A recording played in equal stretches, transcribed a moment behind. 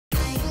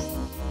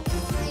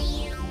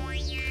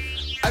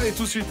Allez,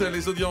 tout de suite,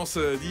 les audiences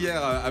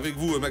d'hier avec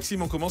vous,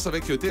 Maxime. On commence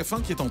avec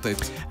TF1 qui est en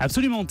tête.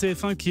 Absolument,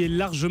 TF1 qui est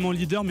largement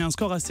leader, mais un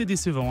score assez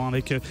décevant,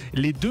 avec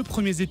les 2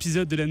 premiers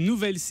épisodes de la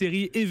nouvelle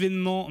série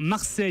événement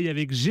Marseille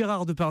avec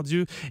Gérard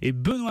Depardieu et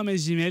Benoît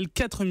Magimel.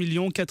 4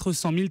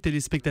 400 000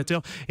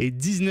 téléspectateurs et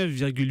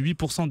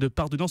 19,8% de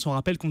part d'audience. On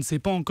rappelle qu'on ne sait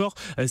pas encore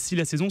si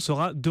la saison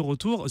sera de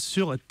retour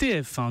sur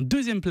TF1.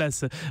 Deuxième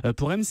place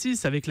pour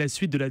M6 avec la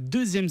suite de la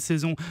 2e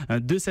saison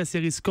de sa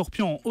série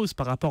Scorpion, en hausse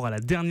par rapport à la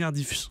dernière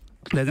diffusion.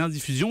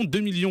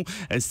 2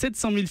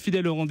 700 000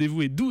 fidèles au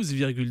rendez-vous et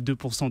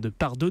 12,2% de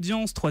part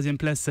d'audience. 3e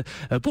place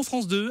pour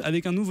France 2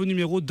 avec un nouveau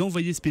numéro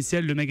d'Envoyé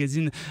spécial, le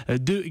magazine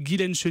de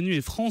Guylaine Chenu et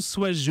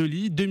François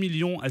Joly. 2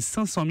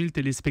 500 000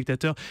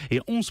 téléspectateurs et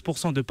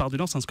 11% de part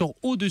d'audience, un score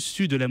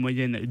au-dessus de la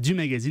moyenne du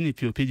magazine. Et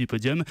puis au pied du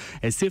podium,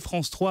 c'est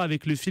France 3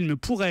 avec le film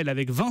Pour elle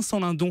avec Vincent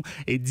Lindon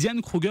et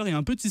Diane Kruger et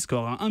un petit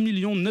score, 1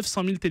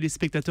 900 000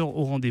 téléspectateurs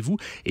au rendez-vous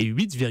et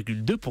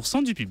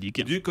 8,2% du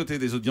public. Du côté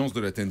des audiences de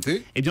la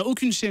TNT, eh bien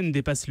aucune chaîne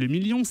dépasse le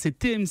million, c'est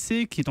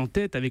TMC qui est en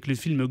tête avec le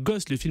film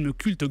Ghost, le film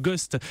culte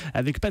Ghost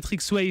avec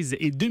Patrick Swayze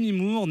et Demi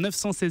Moore,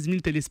 916 000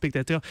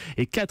 téléspectateurs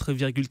et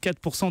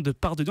 4,4% de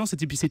part d'audience. Et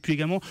puis c'est puis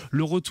également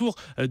le retour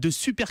de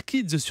Super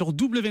Kids sur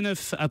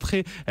W9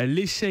 après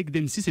l'échec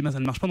d'M6. Et bien ça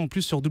ne marche pas non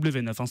plus sur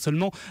W9,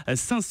 seulement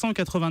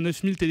 589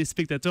 000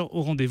 téléspectateurs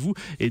au rendez-vous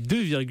et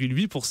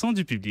 2,8%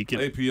 du public.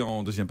 Et puis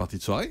en deuxième partie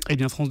de soirée, eh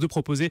bien France 2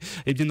 proposait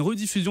une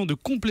rediffusion de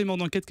complément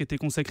d'enquête qui était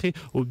consacré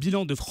au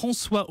bilan de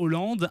François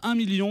Hollande. 1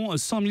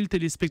 100 000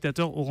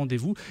 téléspectateurs au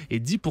rendez-vous et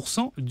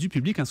 10% du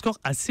public, un score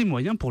assez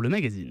moyen pour le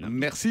magazine.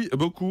 Merci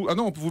beaucoup. Ah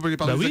non, vous voulez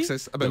parler des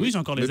access. Ah bah oui, j'ai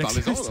encore les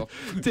access.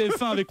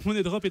 TF1 avec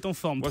Money Drop est en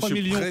forme. Moi, je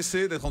suis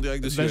pressé d'être en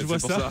direct dessus. Je vois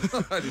ça.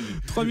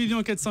 3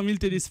 400 000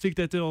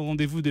 téléspectateurs au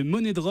rendez-vous de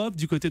Money Drop.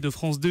 Du côté de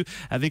France 2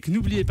 avec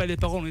N'oubliez pas les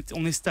paroles,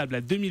 on est stable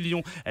à 2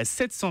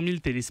 700 000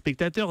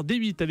 téléspectateurs.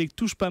 D8 avec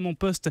Touche pas à mon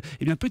poste,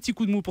 petit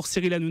coup de mou pour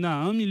Cyril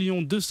Hanouna à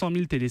 1 200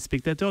 000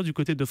 téléspectateurs. Du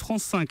côté de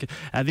France 5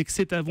 avec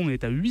C'est à vous, on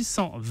est à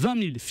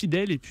 820 000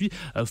 fidèles. Et puis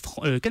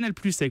Canal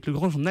Plus avec le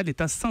Grand Journal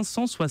est à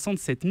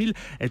 567 000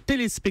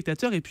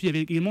 téléspectateurs. Et puis il y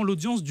avait également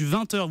l'audience du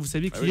 20h. Vous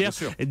savez qu'hier,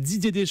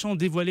 Didier Deschamps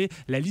dévoilait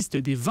la liste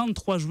des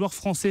 23 joueurs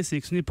français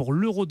sélectionnés pour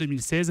l'Euro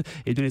 2016.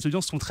 Et les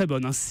audiences sont très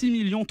bonnes.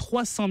 6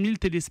 300 000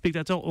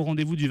 téléspectateurs au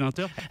rendez-vous du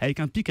 20h avec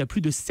un pic à plus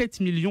de 7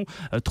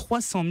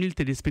 300 000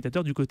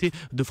 téléspectateurs. Du côté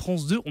de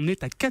France 2, on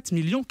est à 4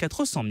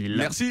 400 000.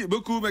 Merci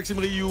beaucoup Maxime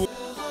Rioux.